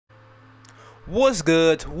What's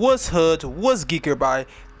good? What's hood? What's geeker by?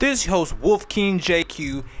 This is your host Wolf King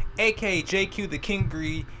JQ, aka JQ the King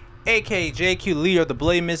Greed, aka JQ leader of the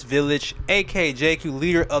Blameless Village, aka JQ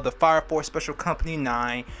leader of the Fire Force Special Company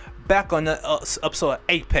 9, back on the episode of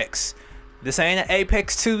Apex. This ain't an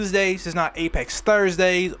Apex Tuesdays, it's not Apex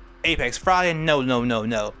Thursdays, Apex Friday,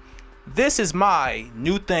 no. This is my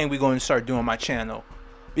new thing we're going to start doing on my channel.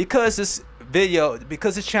 Because this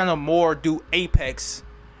channel more do Apex,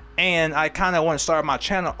 and I kind of want to start my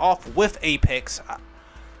channel off with Apex,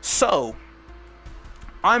 so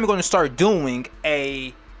I'm going to start doing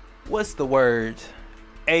a first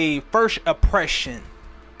impression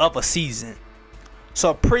of a season.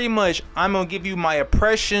 So pretty much I'm going to give you my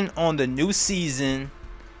impression on the new season,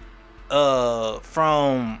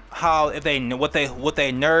 from how what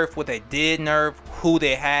they nerfed, what they did nerf, who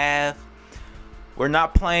they have. We're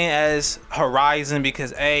not playing as Horizon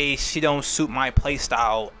because she don't suit my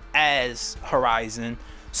playstyle as Horizon,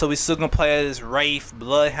 so we still gonna play as Wraith,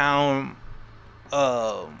 Bloodhound,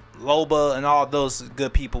 Loba, and all those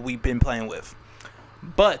good people we've been playing with.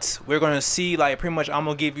 But we're gonna see, like, pretty much I'm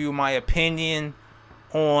gonna give you my opinion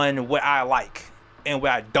on what I like and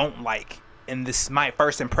what I don't like in this, my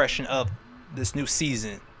first impression of this new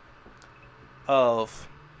season of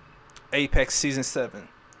Apex Season 7.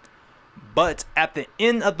 But at the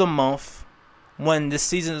end of the month, when this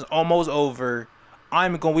season is almost over,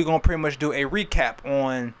 we're gonna pretty much do a recap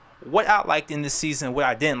on what I liked in this season, what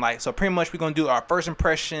I didn't like. So pretty much we're gonna do our first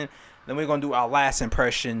impression, then we're gonna do our last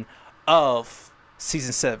impression of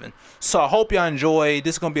Season 7. So I hope y'all enjoy.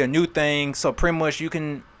 This is gonna be a new thing, so pretty much you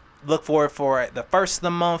can look for it for the first of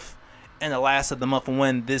the month and the last of the month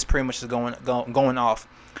when this pretty much is going off.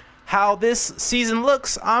 How this season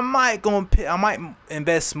looks, I might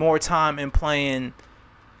invest more time in playing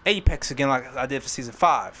Apex again, like I did for Season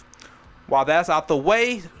 5. While that's out the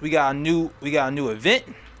way, we got a new event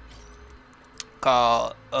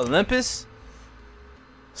called Olympus.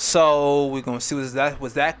 So we're gonna see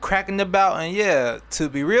what's that cracking about. And yeah, to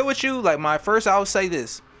be real with you, like, I would say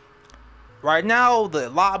this. Right now the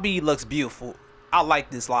lobby looks beautiful. I like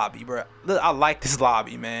this lobby, bro. Look, I like this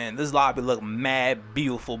lobby, man. This lobby look mad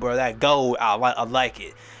beautiful, bro. That gold, I like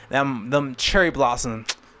it. Them cherry blossom,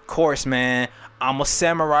 of course, man. I'm a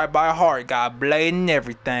samurai by heart, got blade and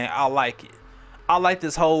everything. I like it. I like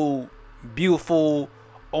this whole beautiful,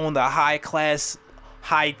 on the high class,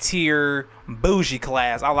 high tier, bougie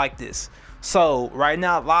class. I like this. So right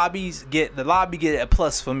now, the lobby get a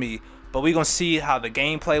plus for me. But we gonna see how the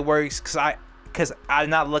gameplay works, cause I did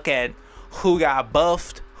not look at who got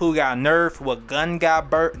buffed, who got nerfed, what gun got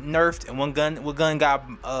nerfed, and what gun got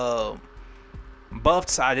buffed.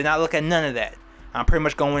 So I did not look at none of that. I'm pretty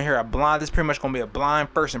much going here this is pretty much gonna be a blind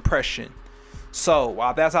first impression. So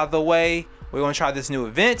while that's out the way, we're gonna try this new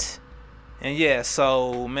event. And yeah,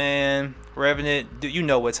 so man, Revenant, you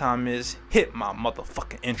know what time it is. Hit my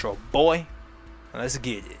motherfucking intro, boy. Let's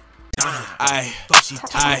get it. I,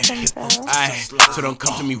 so don't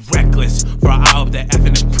come to me reckless, for I hope that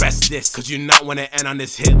effing impress this, cause you not wanna end on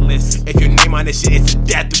this hit list. If your name on this shit, it's a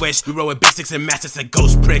death wish. We roll with basics and masters and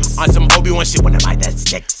ghost pricks. On some Obi-Wan shit, when am I that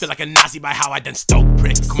sticks? Feel like a Nazi by how I done stoke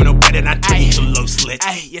pricks. Coming no better than I tell you to low slit.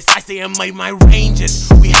 Yes, I say I'm my ranges.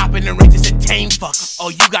 We hopping in ranges to tame fuck. Oh,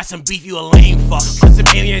 you got some beef, you a lame fuck. On some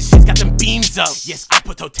alien shit, got them beams up. Yes, I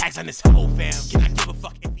put toe tags on this whole fam. Can I give a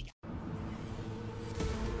fuck if he...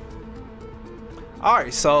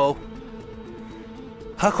 Alright, so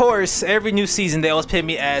of course, every new season they always pick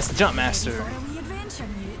me as Jumpmaster.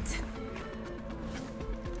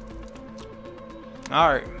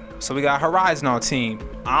 Alright, so we got Horizon on team.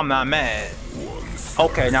 I'm not mad.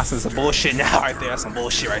 Okay, now some bullshit now right there. That's some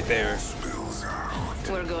bullshit right there.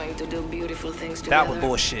 We're going to do beautiful things together. That was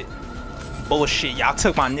bullshit. Bullshit. Y'all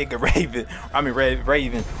took my nigga Raven. I mean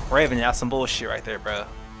Raven. That's some bullshit right there, bro.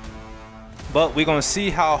 But we're gonna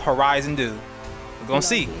see how Horizon do. We're gonna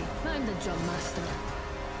see. I'm the Jumpmaster.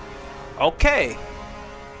 Okay.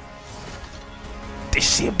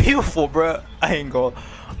 This shit beautiful, bruh. I ain't gonna,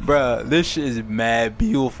 bruh. This shit is mad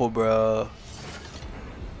beautiful, bruh.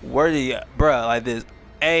 Where do you, bruh? Like this,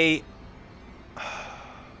 bruh.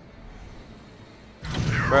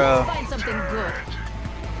 Find something good.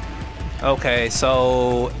 Okay,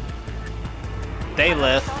 so they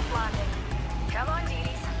left. Come on,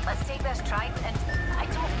 dearies. Let's take this trident and I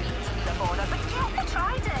don't mean to be a bother, but get the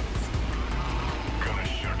trident. Gonna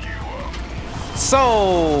shut you up.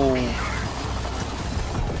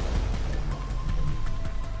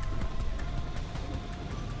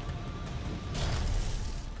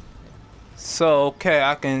 So okay,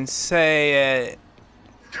 I can say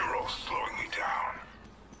You're all slowing me down.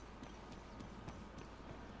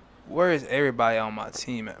 where is everybody on my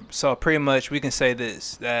team at? So pretty much we can say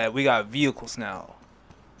this, that we got vehicles now.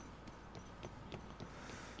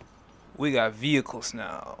 We got vehicles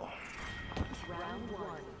now.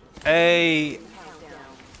 Hey.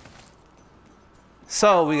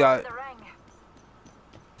 So we got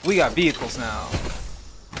vehicles now.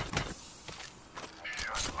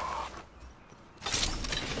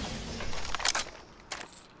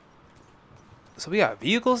 So we got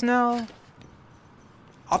vehicles now?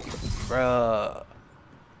 Bruh.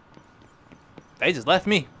 They just left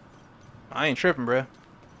me. I ain't tripping, bruh.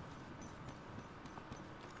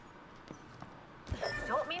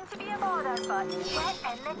 Don't mean to be a bother, but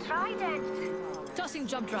get in the Trident. Tossing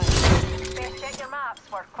jump drive. Best check your maps,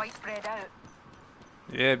 we're quite spread out.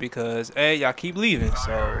 Yeah, because, hey, y'all keep leaving,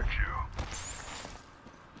 so.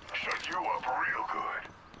 Shut you up real good.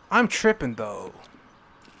 I'm tripping, though.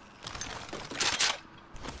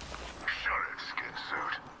 Shut it, skin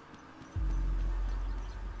suit.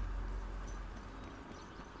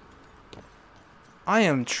 I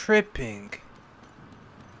am tripping.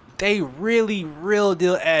 They really, real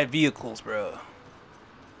deal add vehicles, bro.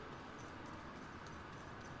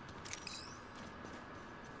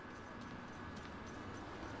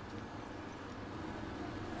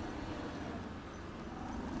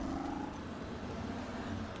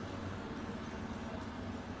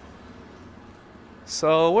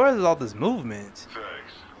 So where is all this movement?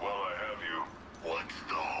 Thanks. While I have you, what's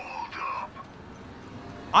the hold up?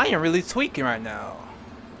 I am really tweaking right now.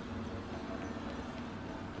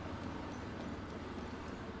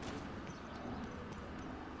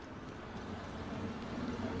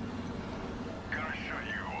 Gonna shut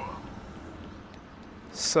you up.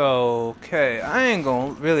 So, okay, I ain't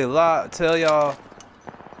gonna really tell y'all.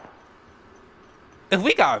 If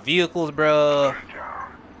we got vehicles, bruh,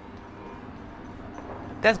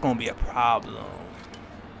 that's gonna be a problem.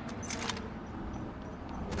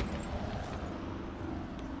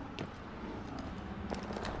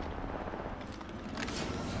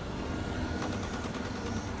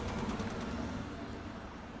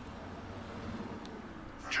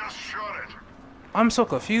 Just shut it. I'm so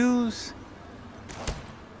confused.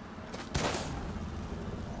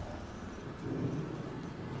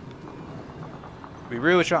 Be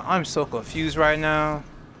real with y'all, I'm so confused right now.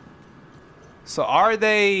 So are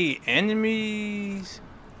they enemies?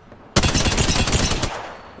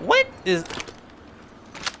 What is...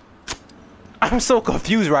 I'm so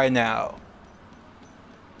confused right now.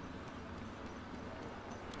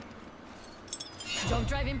 Jump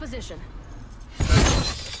drive in position.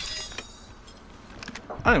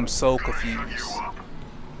 I am so confused.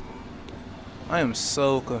 I am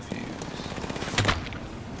so confused.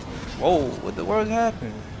 Whoa, what the world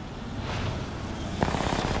happened?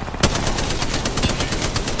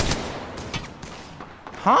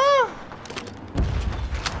 Huh?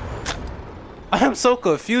 I am so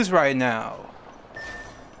confused right now.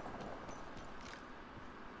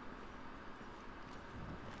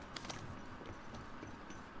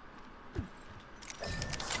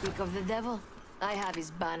 Speak of the devil, I have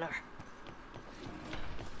his banner.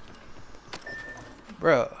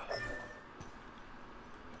 Bruh.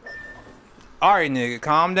 Alright, nigga,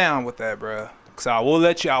 calm down with that, bruh. Cause I will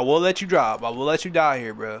let you drop. I will let you die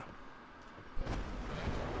here, bruh.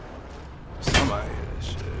 Somebody hear this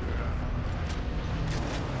shit, bruh.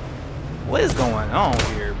 What is going on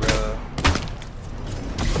here, bruh?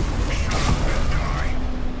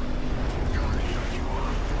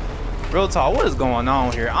 Real talk, what is going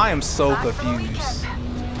on here? I am so confused.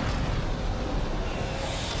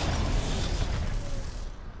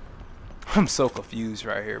 I'm so confused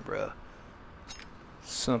right here, bruh.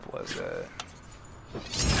 Simple as that.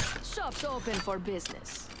 Shop's open for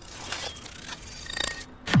business.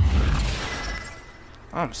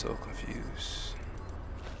 I'm so confused.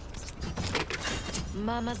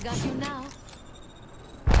 Mama's got you now.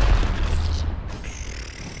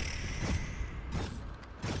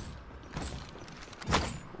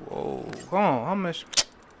 Whoa, come on, how much?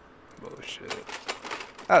 Bullshit.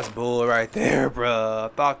 That's bull right there, bruh. I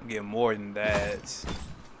thought I could get more than that.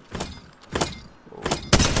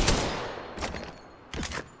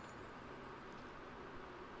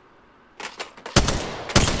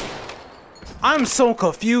 I'm so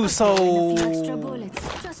confused, so... Extra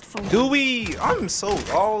bullets, just for Do we? I'm so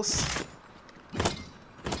lost.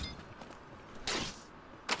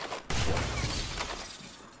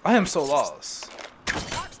 I am so lost.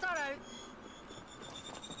 Rockstar out.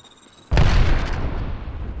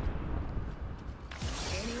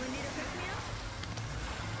 Anyone need a pick me up?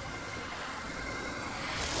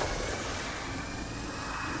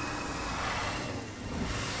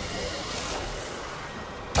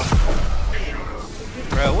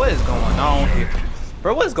 Bro, what is going on here?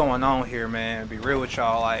 Bro, what's going on here, man? Be real with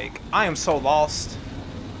y'all. Like, I am so lost.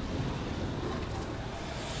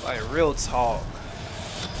 Like, real talk.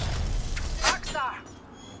 Rockstar.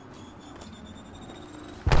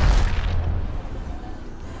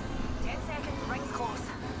 10 seconds, rings close.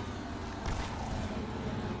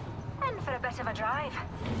 In for a bit of a drive.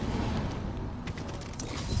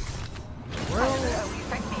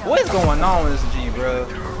 What is going on with this G, bro?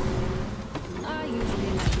 I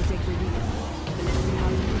usually like to take the lead. But let's see how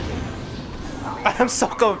you do. I am so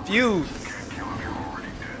confused.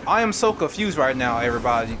 I am so confused right now,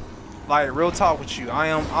 everybody. Like, real talk with you. I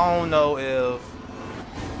don't know if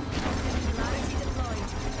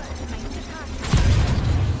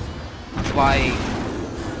like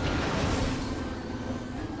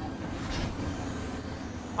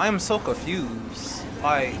I am so confused.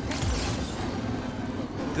 Like,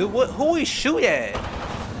 dude, who we shoot at?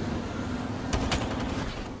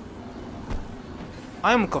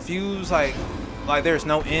 I am confused. Like there's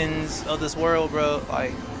no ends of this world, bro.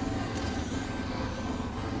 Like,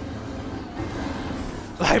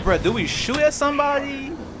 bro, do we shoot at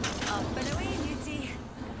somebody? Up and away, beauty.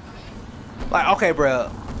 Like, okay, bro.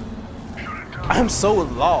 I'm so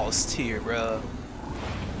lost here, bro.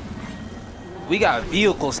 We got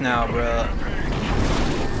vehicles now, bro.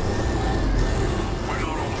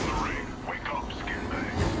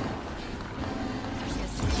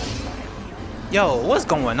 Yo, what's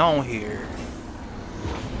going on here?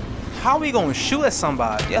 How we gonna shoot at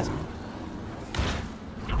somebody? Yes.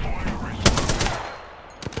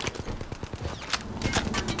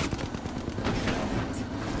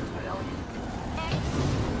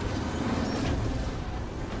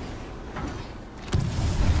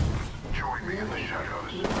 Join me in the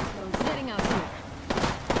shadows. Setting out here.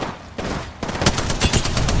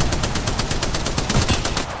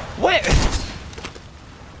 What?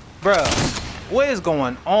 Bruh, what is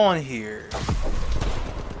going on here?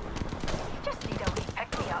 Just need a wee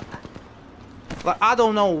pick me up. Like, I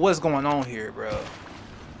don't know what's going on here, bro.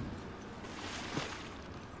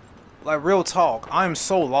 Like, real talk, I'm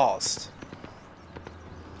so lost.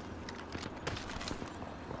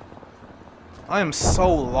 I am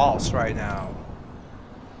so lost right now.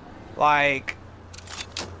 Like,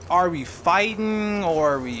 are we fighting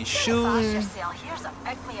or are we Fast shooting? yourself. Here's a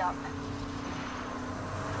pick me up.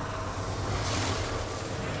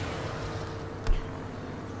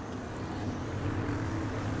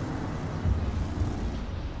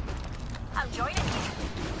 I'm joining you.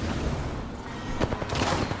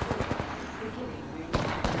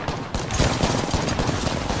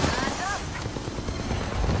 Hands up.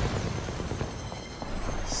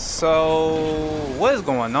 So, what is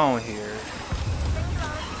going on here?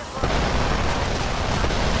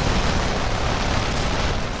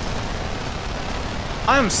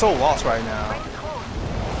 I am so lost right now. Ring close.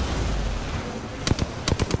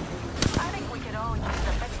 I think we could all use a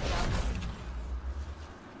pick me up.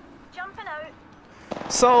 Jumping out.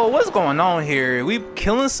 So, what's going on here? We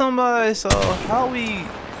killing somebody, so how we...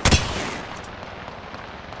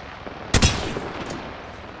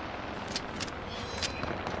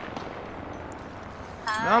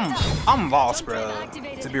 I'm lost, bro.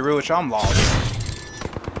 To be real with you, I'm lost.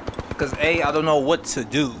 Cause A, I don't know what to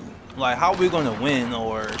do. Like, how are we gonna win,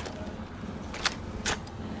 or...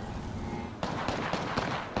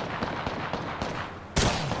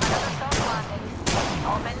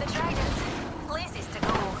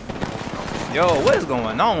 Yo, what is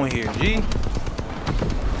going on here, G?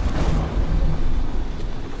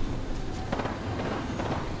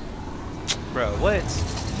 Bro, what?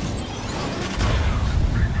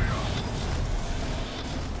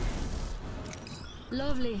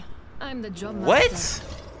 Lovely. I'm the job master. What?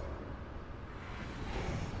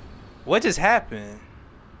 What just happened?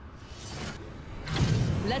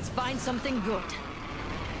 Let's find something good.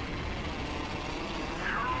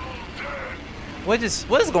 What is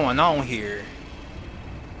going on here?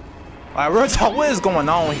 Like, real talk, what is going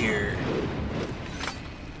on here?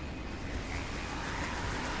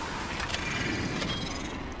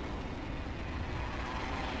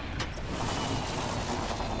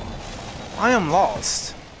 I am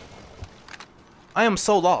lost. I am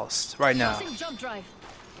so lost right now. Crossing jump drive.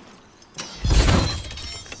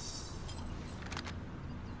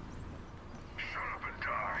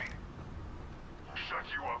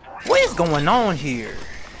 What is going on here?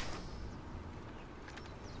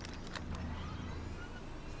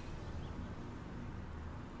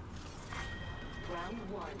 Round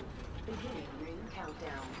 1. Beginning ring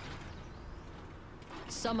countdown.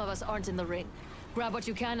 Some of us aren't in the ring. Grab what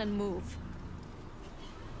you can and move.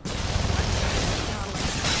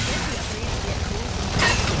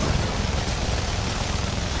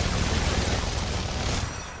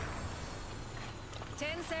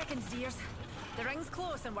 Raiders. The ring's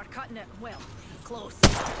close and we're cutting it. Well, close.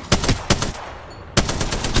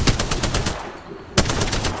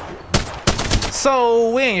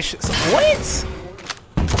 So we ain't. What?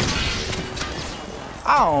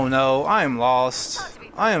 I don't know. I am lost.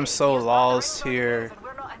 I am so lost here.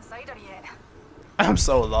 We're not insider yet. I'm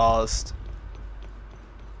so lost.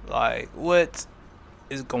 Like, what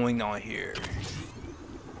is going on here?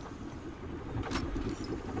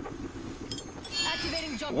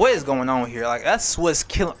 Activating jump. What is going on here? Like, that's what's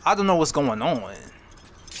killing. I don't know what's going on.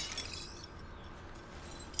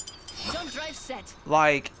 Jump drive set.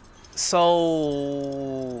 Like,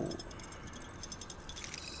 so.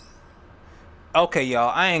 Okay,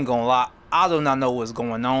 y'all. I ain't gonna lie. I do not know what's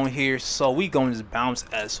going on here. So we gonna just bounce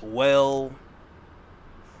as well.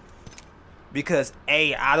 Because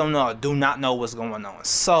I don't know. I do not know what's going on.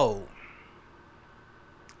 So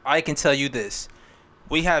I can tell you this.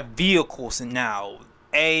 We have vehicles now.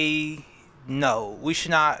 No. We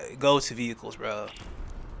should not go to vehicles, bro.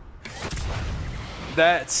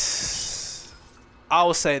 That's... I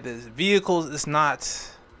will say this. Vehicles is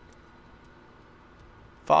not...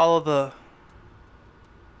 Follow the...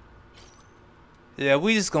 Yeah,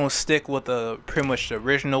 we just gonna stick with the pretty much the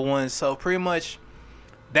original one. So pretty much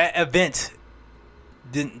that event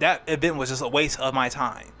was just a waste of my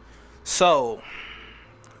time. So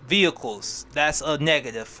vehicles, that's a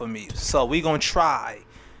negative for me. So we gonna try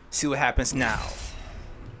see what happens now.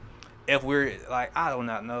 If we're like, I do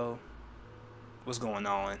not know what's going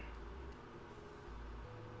on.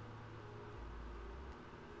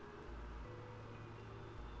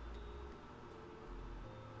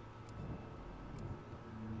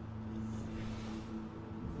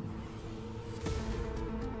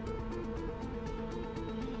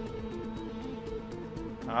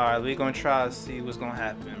 Alright, we gonna try to see what's gonna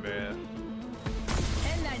happen, bro. In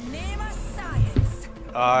the name of science.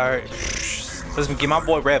 Alright. Let me get my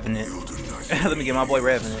boy Revenant. Let me get my boy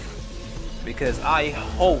Revenant. Because I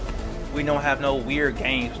hope we don't have no weird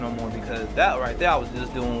games no more. Because that right there I was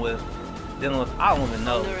just dealing with I don't even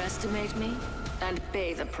know. Underestimate me and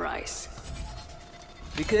pay the price.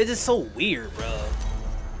 Because it's just so weird, bro.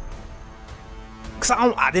 Cause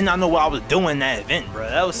I did not know what I was doing in that event, bro.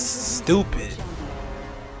 That was stupid.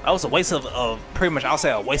 That was a waste of pretty much, I'll say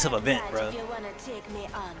a waste of event, bro.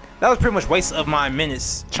 That was pretty much waste of my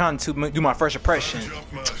minutes trying to do my first impression.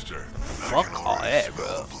 Fuck all that,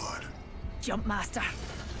 bro. Jump master.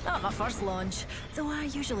 Not my first launch, though I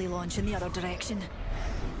usually launch in the other direction.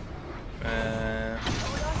 Hold on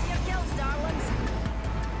to your kills, darlings.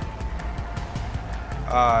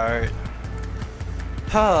 Alright.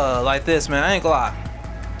 Like this, man. I ain't gonna lie.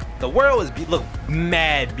 The world is look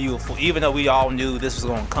mad beautiful, even though we all knew this was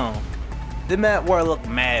gonna come. The mad world look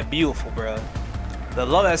mad beautiful, bro. The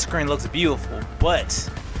low screen looks beautiful, but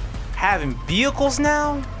having vehicles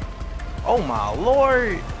now? Oh my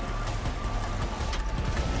lord.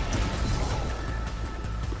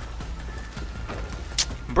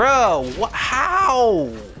 Bro, what? How?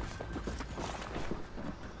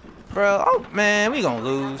 Bro, oh man, we gonna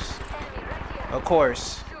lose. Of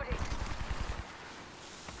course.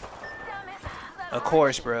 Of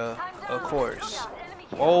course, bro. Of course.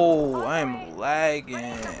 Oh, I am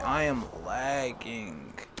lagging. I am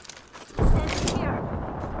lagging. I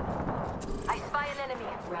spy an enemy.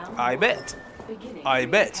 I bet. I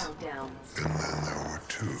bet. And then there were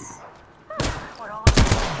two.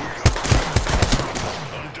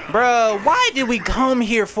 Bro, why did we come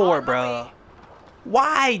here for, bro?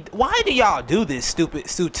 Why do y'all do this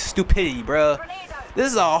stupidity, bro?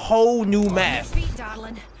 This is a whole new map. Feet,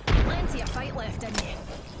 darling. Plenty of fight left in you.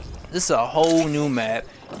 This is a whole new map.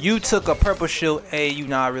 You took a purple shield. Hey, you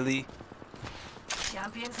not really.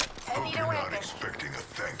 Champions, Hope need a you're not weapon. expecting a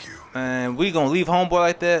thank you. Man, we gonna leave homeboy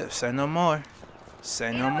like that? Say no more.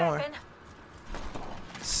 Say no more.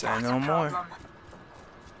 Say no more.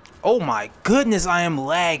 Oh my goodness, I am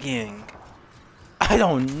lagging. I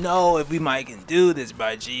don't know if we might can do this,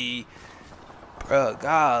 by G. Bro,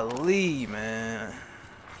 golly, man.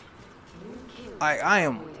 Like, I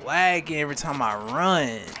am lagging every time I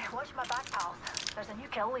run. Watch my back, pal. There's a new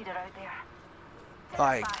kill leader out there.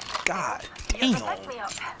 Like, god You damn. pick me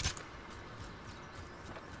up.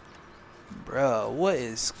 Bro, what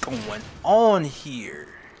is going on here?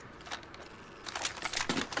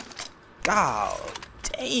 God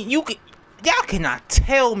dang, y'all cannot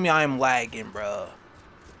tell me I'm lagging, bro.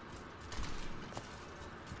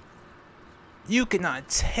 You cannot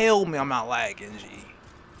tell me I'm not lagging, G.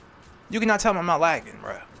 You cannot tell me I'm not lagging,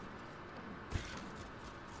 bro.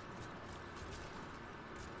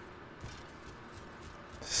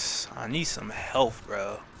 I need some health,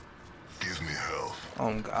 bro. Give me health.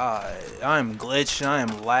 Oh God, I'm glitching, I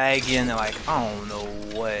am lagging, like I don't know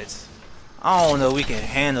what. I don't know if we can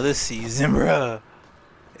handle this season, bruh.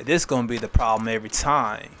 This gonna be the problem every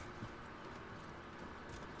time.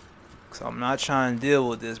 So I'm not trying to deal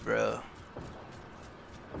with this, bruh.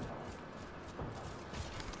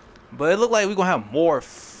 But it look like we're gonna have more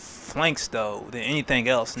flanks though than anything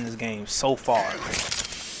else in this game so far.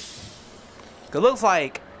 It looks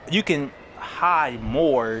like you can hide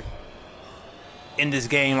more in this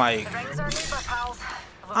game, like The rings are neighbor, pals.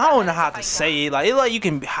 We've I got don't know things how to fight say it. Like it like you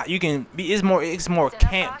can be it's more down. Dinner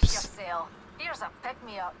camps. bash yourself. Here's a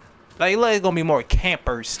pick-me-up. Like it like it's gonna be more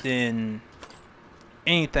campers than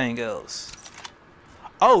anything else.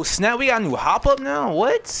 Oh snap, we got a new hop up now?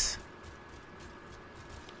 What?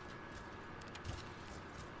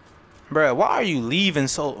 Bruh, why are you leaving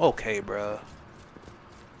so okay, bruh?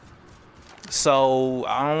 So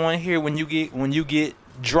I don't wanna hear when you get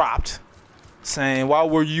dropped saying why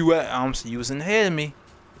were you at you was ahead of me.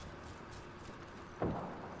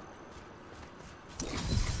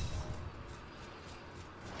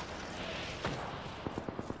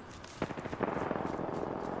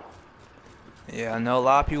 Yeah, I know a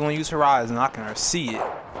lot of people want to use Horizon. I can see it.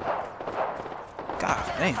 God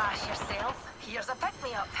Dinner damn. bash yourself. Here's a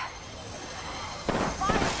pick-me-up.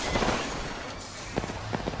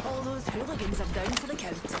 All those hooligans are down for the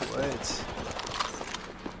count. What?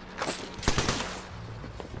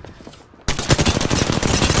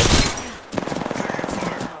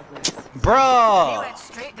 He Bruh! went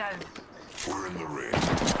straight down. We're in the ring.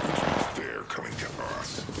 Which they're coming to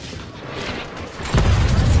us.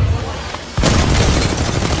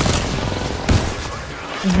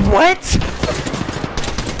 What?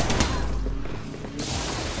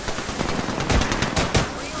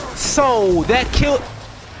 So that killed.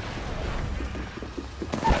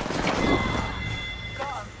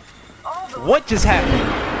 What just happened?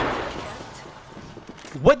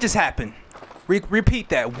 What just happened? Repeat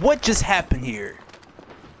that. What just happened here?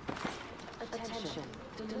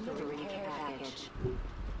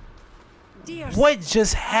 Dear What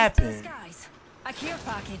just to the happened? skies. A care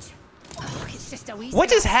package. Oh, it's just a wee What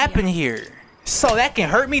just scratch happened here. here? So that can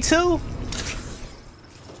hurt me too?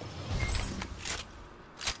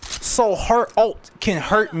 So her ult can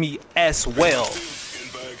hurt me as well.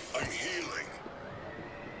 Skinbag, I'm healing.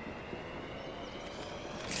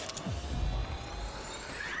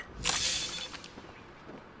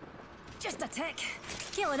 Just a tick.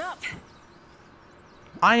 Heal it up.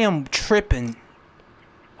 I am tripping.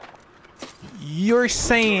 You're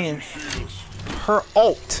saying her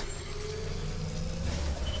ult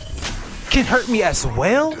can hurt me as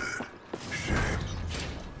well?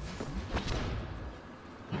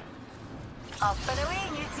 Up and away,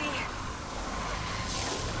 Newty.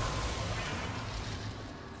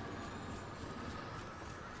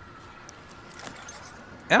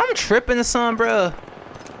 And I'm tripping the son, bruh.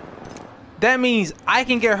 That means I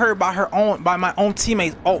can get hurt by my own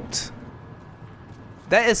teammate's ult.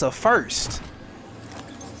 That is a first.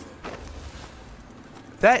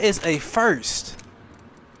 That is a first.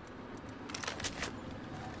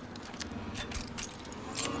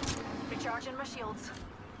 Recharging my shields.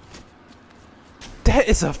 That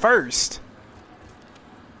is a first.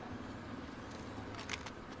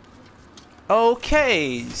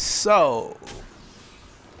 Okay, so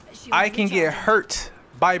Shield I can get recharging. hurt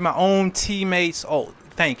by my own teammates. Oh,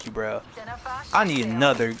 thank you, bro. Dinner bash I need yourself.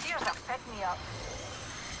 another. Here's a pick-me-up.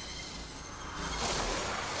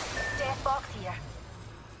 Death box here.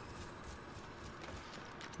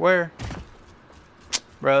 Where?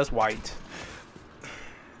 Bro, it's white.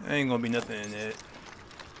 There ain't gonna be nothing in it.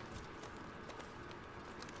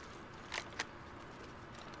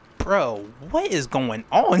 Bro, what is going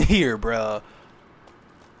on here, bro?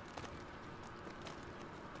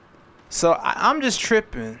 So I'm just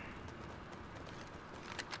tripping.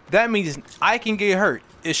 That means I can get hurt.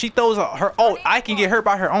 If she throws her ult, I can get hurt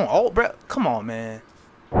by her own ult, bro. Come on, man.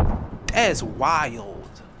 That's wild.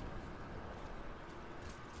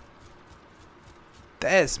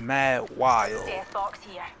 That's mad wild. Death box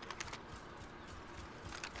here.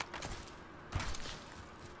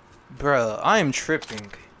 Bruh, I am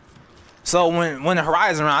tripping. So when the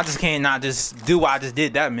Horizon round, I just can't not just do what I just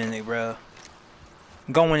did that minute, bruh.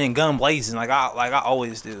 Going in gun blazing like I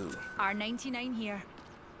always do. R99 here.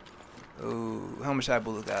 Ooh, how much that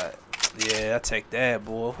bullet got? Yeah, I take that,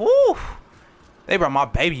 boy. Woo! They brought my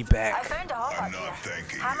baby I back. found a hop I'm up not here.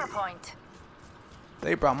 thanking Hammer you. point.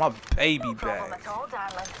 They brought my baby No problem back. at all,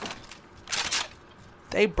 darling.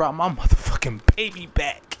 They brought my motherfucking baby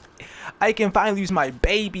back. I can finally use my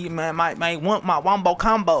baby, man. My wombo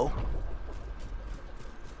combo.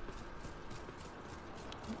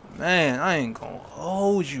 Man, I ain't gonna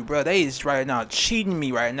hold you, bro. They is right now cheating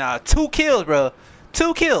me right now. 2 kills, bro.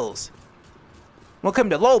 2 kills. When it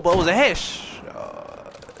come to Lobo, it was a hesh.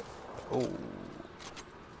 Oh.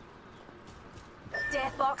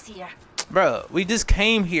 Death box here. Bro, we just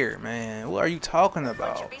came here, man. What are you talking Bunch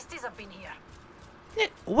about? of beasties have been here.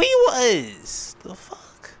 We was. The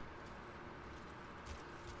fuck?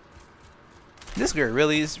 This girl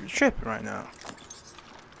really is tripping right now.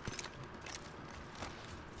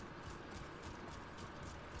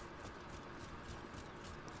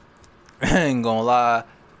 I ain't gonna lie.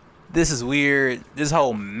 This is weird. This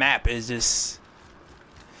whole map is just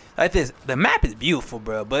like this. The map is beautiful,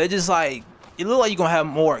 bro, but it just like it look like you're gonna have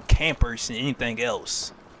more campers than anything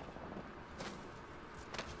else.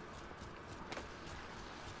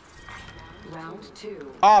 Round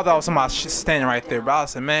 2. Oh, I thought somebody standing right there, but I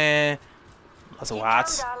said, man, I said, Keep well,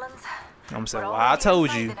 calm, darlings. I'm saying, We're well, I already told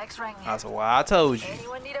inside you. the next ring. I said, well, I told you.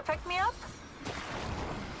 Anyone need a pick me up?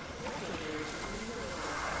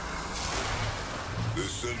 They're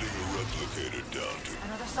sending a replicator down to...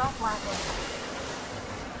 Another soft landing.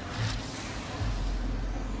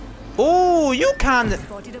 Ooh, you kinda.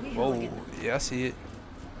 Spotted a wee Oh, hooligan. yeah, I see it.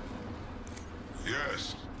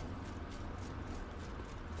 Yes.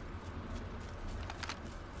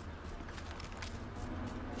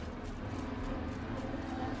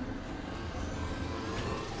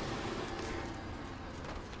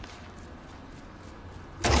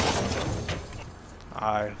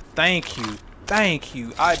 Alright, thank you. Thank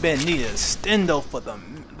you. I've been needing a stendo for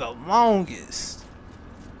the longest.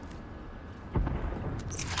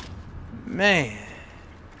 Man.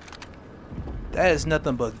 That is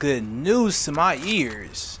nothing but good news to my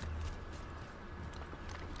ears.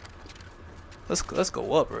 Let's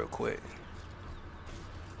go up real quick.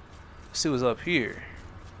 Let's see what's up here.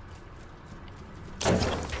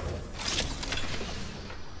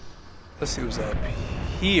 Let's see what's up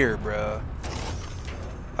here, bruh.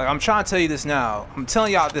 Like, I'm trying to tell you this now. I'm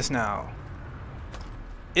telling y'all this now.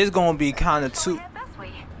 It's gonna be kind of too. Head this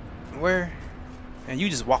way. Where? And you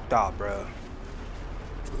just walked out, bro.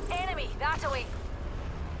 Enemy, that away.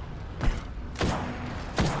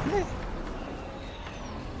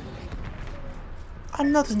 I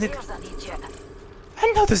know this nigga. There's an Egypt.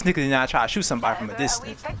 I know this nigga did not try to shoot somebody from a How about a wee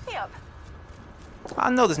distance. pick me up? I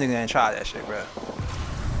know this nigga didn't try that shit, bro.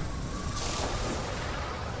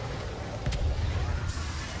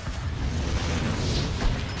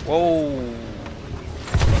 Whoa.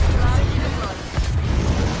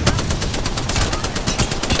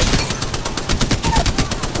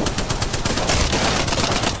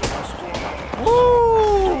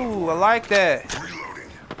 Woo! I like that. Reloading.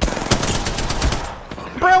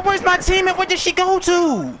 Bro, where's my teammate? Where did she go to?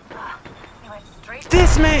 He went straight.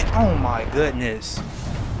 This man, oh my goodness.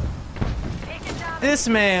 Take it down. This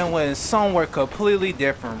man went somewhere completely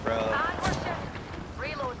different, bro. And we're shifting.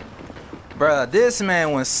 Reload. Bruh, this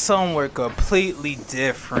man went somewhere completely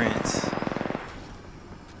different.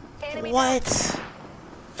 Enemy What?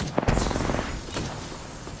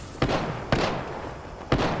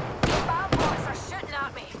 bomb blocks are shooting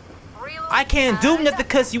at me. Reload. I can't do and- nothing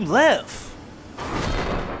because you left.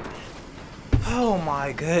 Oh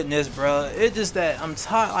my goodness, bruh. It's just that I'm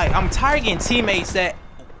tired. Like, I'm tired of getting teammates that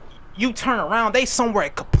you turn around, they somewhere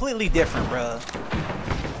completely different, bruh.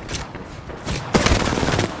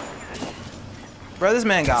 Bro, this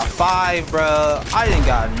man got 5, bruh. I didn't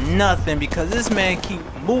got nothing because this man keep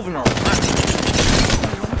moving around.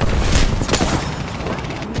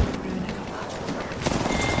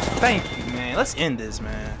 Thank you, man. Let's end this,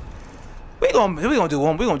 man. We gonna do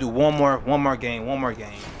one more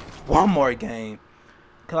game.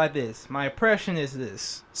 Cause like this, my impression is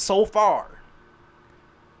this. So far,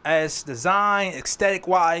 as design, aesthetic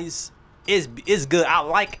wise, is good. I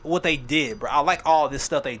like what they did, bro. I like all this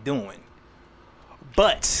stuff they doing.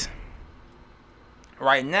 But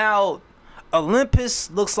right now, Olympus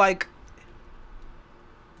looks like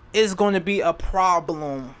it's going to be a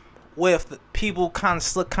problem with people kind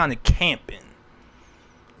of camping,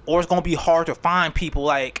 or it's going to be hard to find people.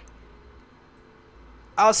 Like,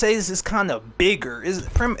 I'll say this is kind of bigger. It's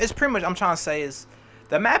pretty much I'm trying to say is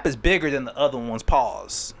the map is bigger than the other ones.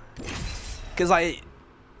 Pause, cause like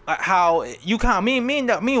how you kind of me and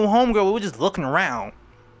homegirl, we were just looking around.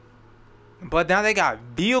 But now they got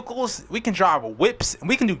vehicles. We can drive whips. And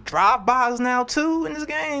we can do drive-bys now too in this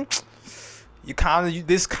game.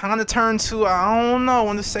 This kind of turned to, I don't know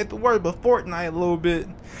when to say the word, but Fortnite a little bit.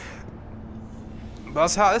 But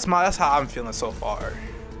that's how I'm feeling so far.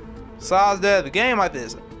 Besides that, the game like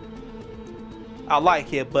this, I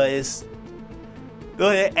like it, but it's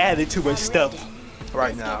added too much stuff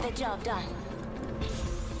right now. Be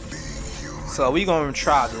So we gonna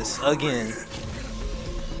try this again.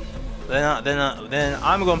 Then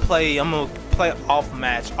I'm gonna play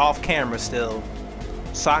off camera still,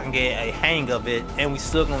 so I can get a hang of it, and we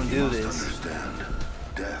still gonna do this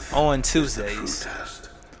on Tuesdays.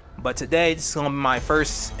 But today, this is gonna be my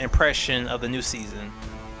first impression of the new season.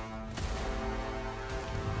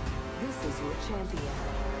 This is your champion.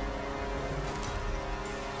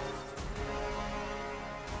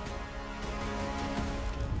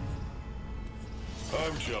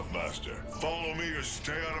 I'm Jumpmaster. Follow me or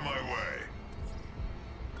stay out of my way.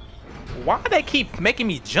 Why do they keep making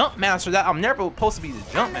me jump master? That I'm never supposed to be the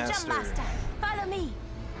jump I'm the master. Jump Master. Follow me.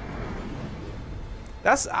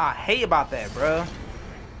 That's I hate about that, bruh.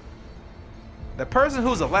 The person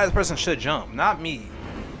who's the last person should jump, not me.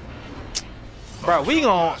 Bro, we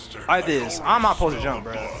gon' like this. I'm not supposed to jump,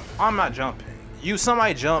 bro. I'm not jumping. You,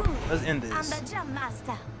 somebody jump. Let's end I'm this. the Jump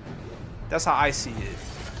Master. That's how I see it.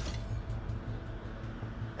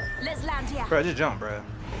 Let's land here. Bro, just jump, bro.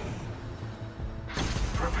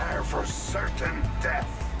 Prepare for certain death.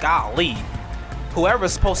 Golly.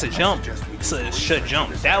 Whoever's supposed to jump should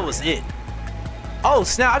jump. That was it. Oh,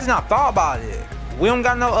 snap. I just not thought about it. We don't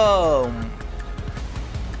got no,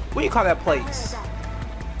 what do you call that place?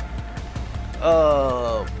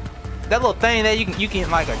 That little thing that you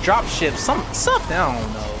can like a drop ship, something, I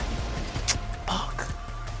don't know. Fuck.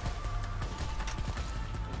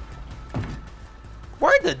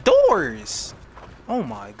 Where are the doors? Oh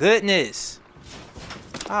my goodness.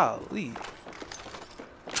 Golly.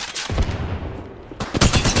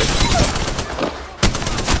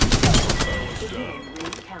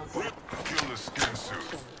 Kill the skin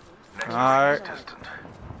suit. Alright.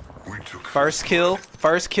 We took First kill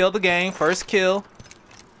the game. First kill.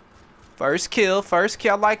 I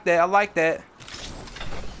like that.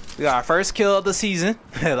 We got our first kill of the season.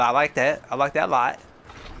 I like that a lot.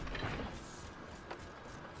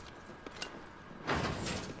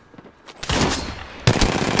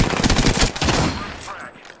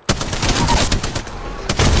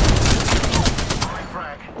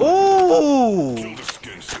 Ooh! Kill the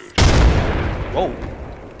skin suit. Whoa.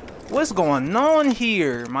 What's going on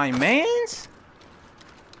here, my mans?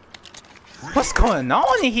 What's going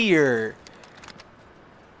on here?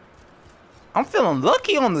 I'm feeling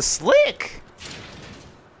lucky on the slick.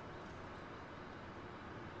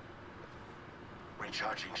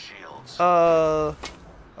 Recharging shields.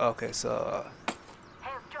 Okay, so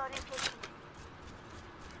Help Jordan, please.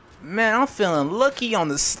 man, I'm feeling lucky on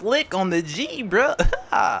the slick on the G, bruh.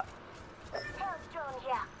 Help John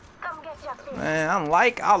here. Come get your fill. Man, I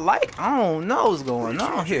don't know what's going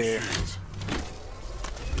on here.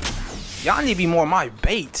 Y'all need to be more my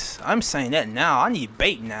bait. I'm saying that now. I need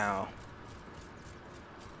bait now.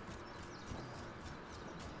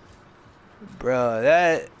 Bruh,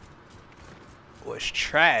 that was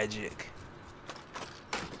tragic.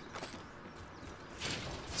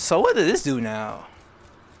 So what did this do now?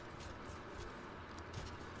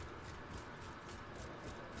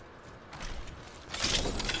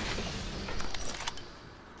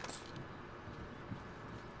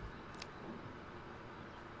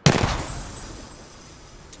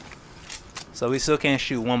 So we still can't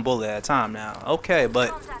shoot one bullet at a time now. Okay,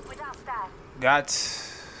 but Contact with hostile. got...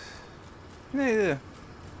 Nigga.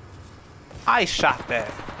 I shot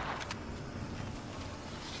that.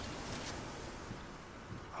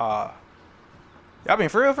 Y'all been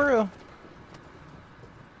for real, for real?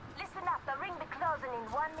 Listen up. The ring be closing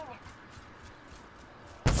in 1 minute.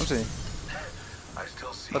 I'm saying, I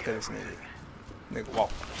still see look at this nigga. Nigga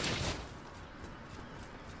walk.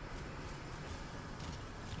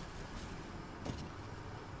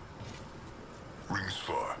 Rings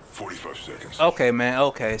far. 45 seconds. Okay, man.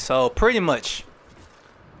 Okay, so pretty much,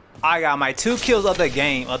 I got my 2 kills of the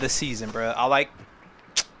game of the season, bro. I like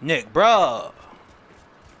Nick, bro.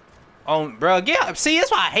 Bro, yeah. See,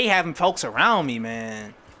 that's why I hate having folks around me,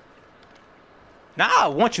 man. Now I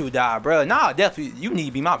want you to die, bro. Now definitely you need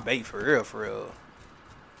to be my bait for real, for real.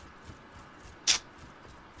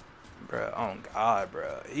 Bro, oh God,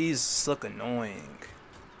 bro, he's look annoying.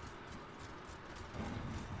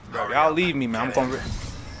 Bro, y'all leave me, man. I'm gonna.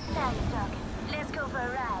 Now you're talking. Let's go for a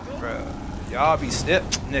ride, eh? Bro, y'all be stiff,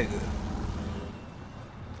 nigga.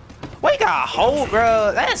 What you gotta hold,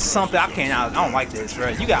 bro? That's something I can't. I don't like this, bro.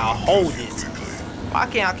 You gotta hold it. Why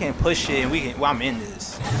can't I can't push it and we can? Well, I'm in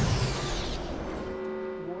this.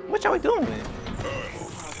 What y'all doing?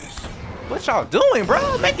 What y'all doing,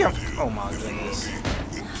 bro? Make your. Oh my goodness.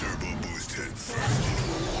 Turbo boosted.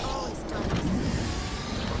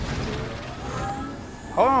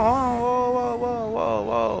 Hold on,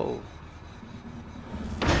 whoa.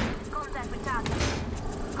 Contact with target.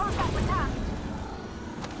 Contact with target.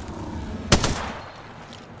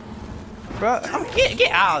 bro.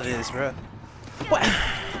 Get out of this, bro. What?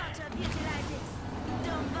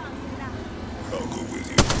 I'll go with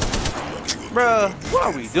you. Lucky will Bro, what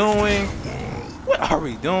are we doing? What are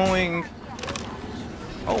we doing?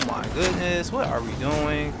 Oh my goodness, what are we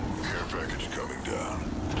doing? care package coming down.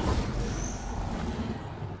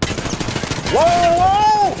 Whoa,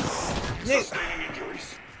 whoa! Yeah.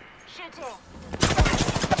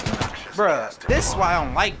 Bruh, this is why I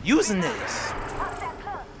don't like using this.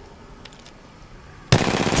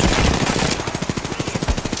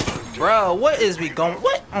 Bro, what is we going?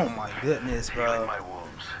 What? Oh my goodness, bro.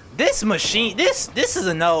 This machine, this is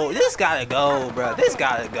a no. This gotta go, bro. This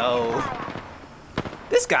gotta go.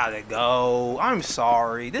 This gotta go. I'm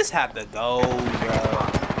sorry. This had to go, bro.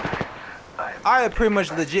 I pretty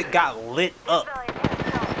much legit got lit up.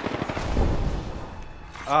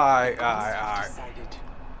 Alright.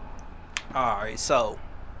 Alright, so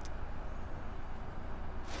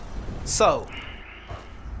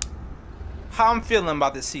how I'm feeling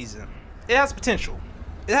about this season. It has potential.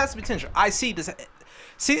 It has potential. I see this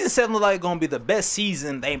season 7 look like gonna be the best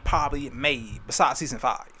season they probably made besides season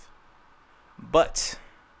 5. But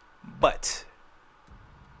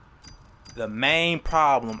the main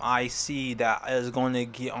problem I see that is going to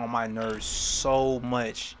get on my nerves so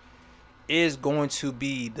much is going to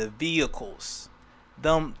be the vehicles.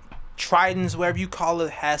 Them Tritons, whatever you call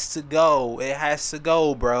it, has to go. It has to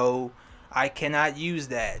go, bro. I cannot use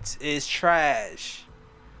that. It's trash.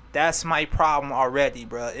 That's my problem already,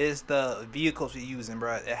 bro. It's the vehicles we're using,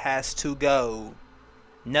 bro. It has to go.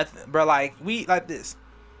 Nothing, bro. Like this.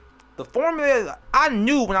 The formula, I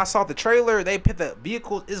knew when I saw the trailer, they put the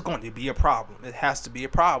vehicles is going to be a problem. It has to be a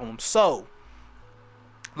problem. So,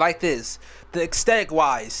 like this, the aesthetic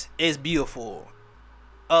wise is beautiful.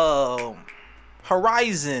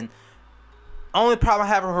 Horizon. Only problem I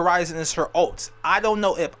have with Horizon is her ult. I don't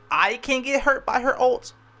know if I can get hurt by her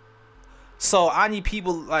ult. So I need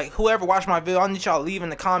people like whoever watch my video. I need y'all leave in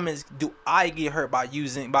the comments. Do I get hurt by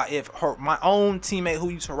my own teammate who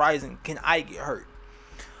uses Horizon? Can I get hurt?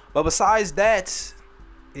 But besides that,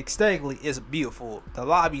 aesthetically it's beautiful. The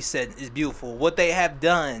lobby setting is beautiful. What they have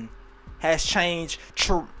done has changed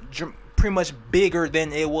pretty much bigger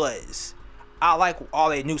than it was. I like all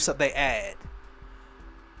the new stuff they add.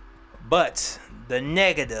 But the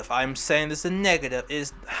negative, I'm saying this, the negative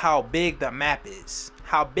is how big the map is.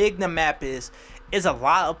 How big the map is a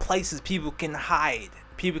lot of places people can hide.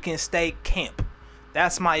 People can stay camp.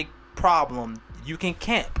 That's my problem. You can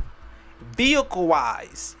camp. Vehicle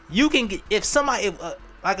wise, you can get if somebody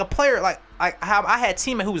like a player like I had a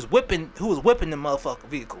teammate who was whipping the motherfucking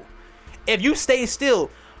vehicle. If you stay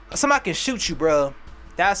still, somebody can shoot you, bro.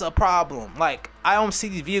 That's a problem. Like I don't see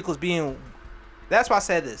these vehicles being. That's why I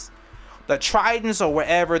said this. The Tritons or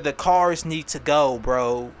wherever the cars need to go,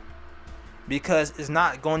 bro, because it's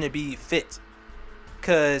not going to be fit.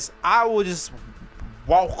 Because I will just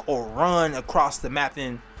walk or run across the map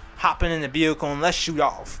and hopping in the vehicle and let's shoot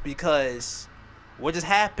off. Because what just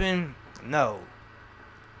happened? No.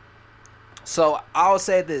 So I'll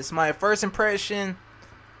say this: my first impression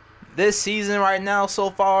this season right now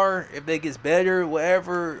so far, if it gets better,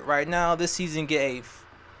 whatever, right now this season get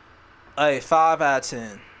a 5 out of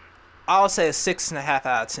 10. I'll say a 6.5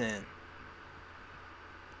 out of 10.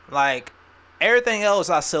 Like everything else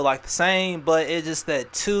I still like the same, but it's just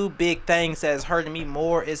that two big things that is hurting me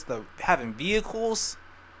more is the having vehicles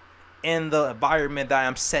and the environment that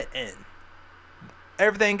I'm set in.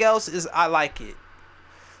 Everything else is I like it.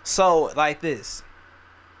 So like this,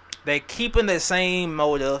 they keeping the same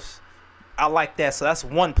motives. I like that, so that's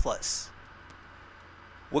one plus.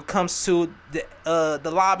 What comes to the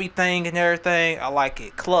lobby thing and everything, I like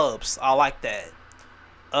it. Clubs, I like that.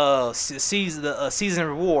 Season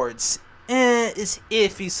rewards, it's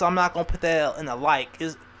iffy, so I'm not gonna put that in a like.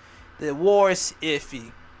 The rewards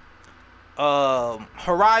iffy.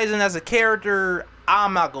 Horizon as a character,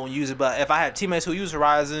 I'm not gonna use it, but if I have teammates who use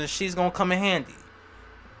Horizon, she's gonna come in handy.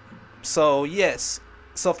 So yes,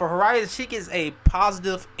 so for Horizon, she gets a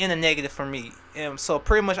positive and a negative for me. And so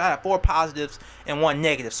pretty much I have 4 positives and 1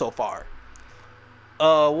 negative so far.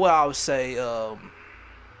 What I would say,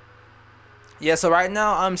 yeah, so right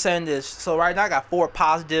now I'm saying this. So right now I got 4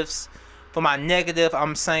 positives. For my negative,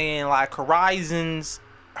 I'm saying like Horizon,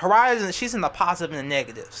 she's in the positive and the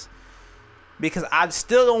negatives. Because I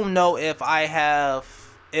still don't know if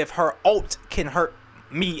her ult can hurt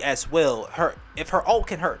me as well. If her ult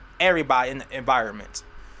can hurt everybody in the environment.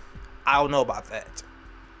 I don't know about that.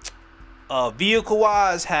 Vehicle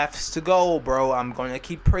wise has to go, bro. I'm gonna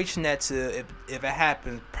keep preaching that to if it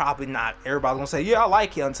happens. Probably not everybody's gonna say yeah I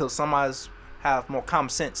like it until somebody's have more common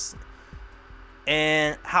sense.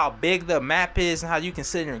 and how big the map is and how you can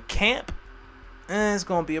sit in camp, it's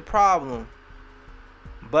gonna be a problem.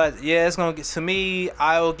 But yeah, it's gonna get to me.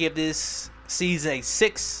 I will give this season a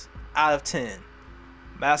 6 out of 10.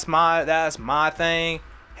 That's my thing.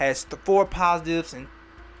 Has 4 positives and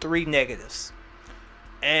 3 negatives.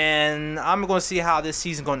 And I'm gonna see how this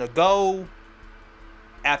season gonna go.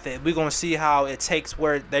 After we're gonna see how it takes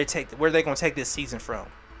where they're gonna take this season from.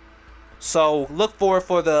 So look forward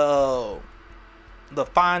for the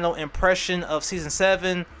final impression of season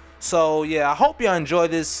 7. So yeah, I hope you enjoy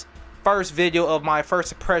this first video of my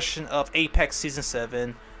first impression of Apex season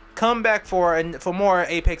 7. Come back for more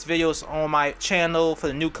Apex videos on my channel. For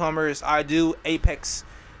the newcomers, I do Apex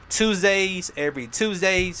Tuesdays every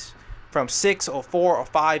Tuesdays from 6 or 4 or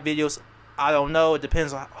 5 videos. I don't know, it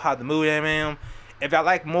depends on how the mood I am. If I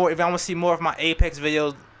want to see more of my Apex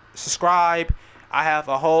videos, subscribe. I have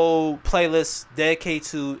a whole playlist dedicated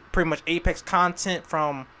to pretty much Apex content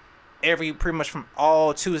from pretty much from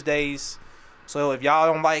all Tuesdays. So if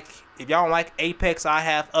y'all don't like Apex, I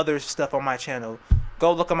have other stuff on my channel.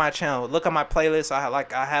 Go look at my channel. Look at my playlist.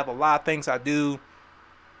 I have a lot of things I do.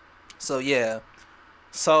 So yeah.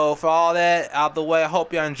 So for all that out the way, I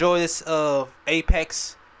hope y'all enjoy this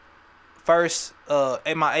Apex first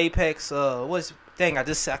in my Apex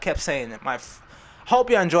I kept saying it.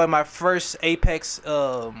 Hope you enjoyed my first Apex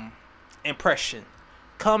impression.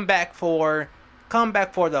 Come back for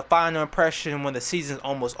the final impression when the season's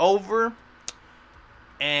almost over,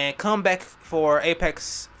 and come back for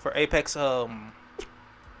Apex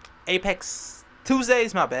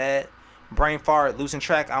Tuesdays. My bad, brain fart, losing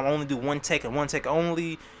track. I only do one take and one take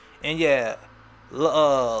only, and yeah,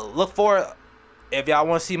 look for it. If y'all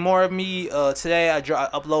want to see more of me, today I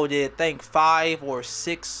uploaded, I think 5 or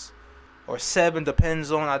 6 or 7,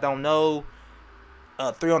 depends on, I don't know.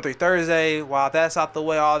 3 on 3 Thursday. While that's out the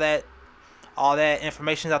way, all that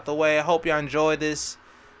information's out the way. I hope y'all enjoyed this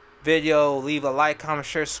video. Leave a like, comment,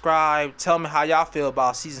 share, subscribe. Tell me how y'all feel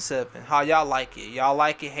about season 7. How y'all like it? Y'all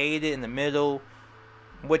like it, hate it, in the middle?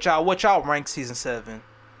 What y'all rank season 7?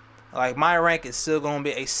 Like, my rank is still gonna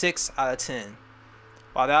be a 6 out of 10.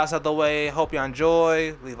 While that's out the way, hope y'all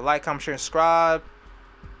enjoy. Leave a like, comment, share, and subscribe.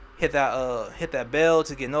 Hit that bell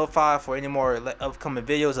to get notified for any more upcoming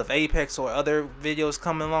videos of Apex or other videos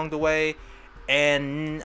coming along the way. And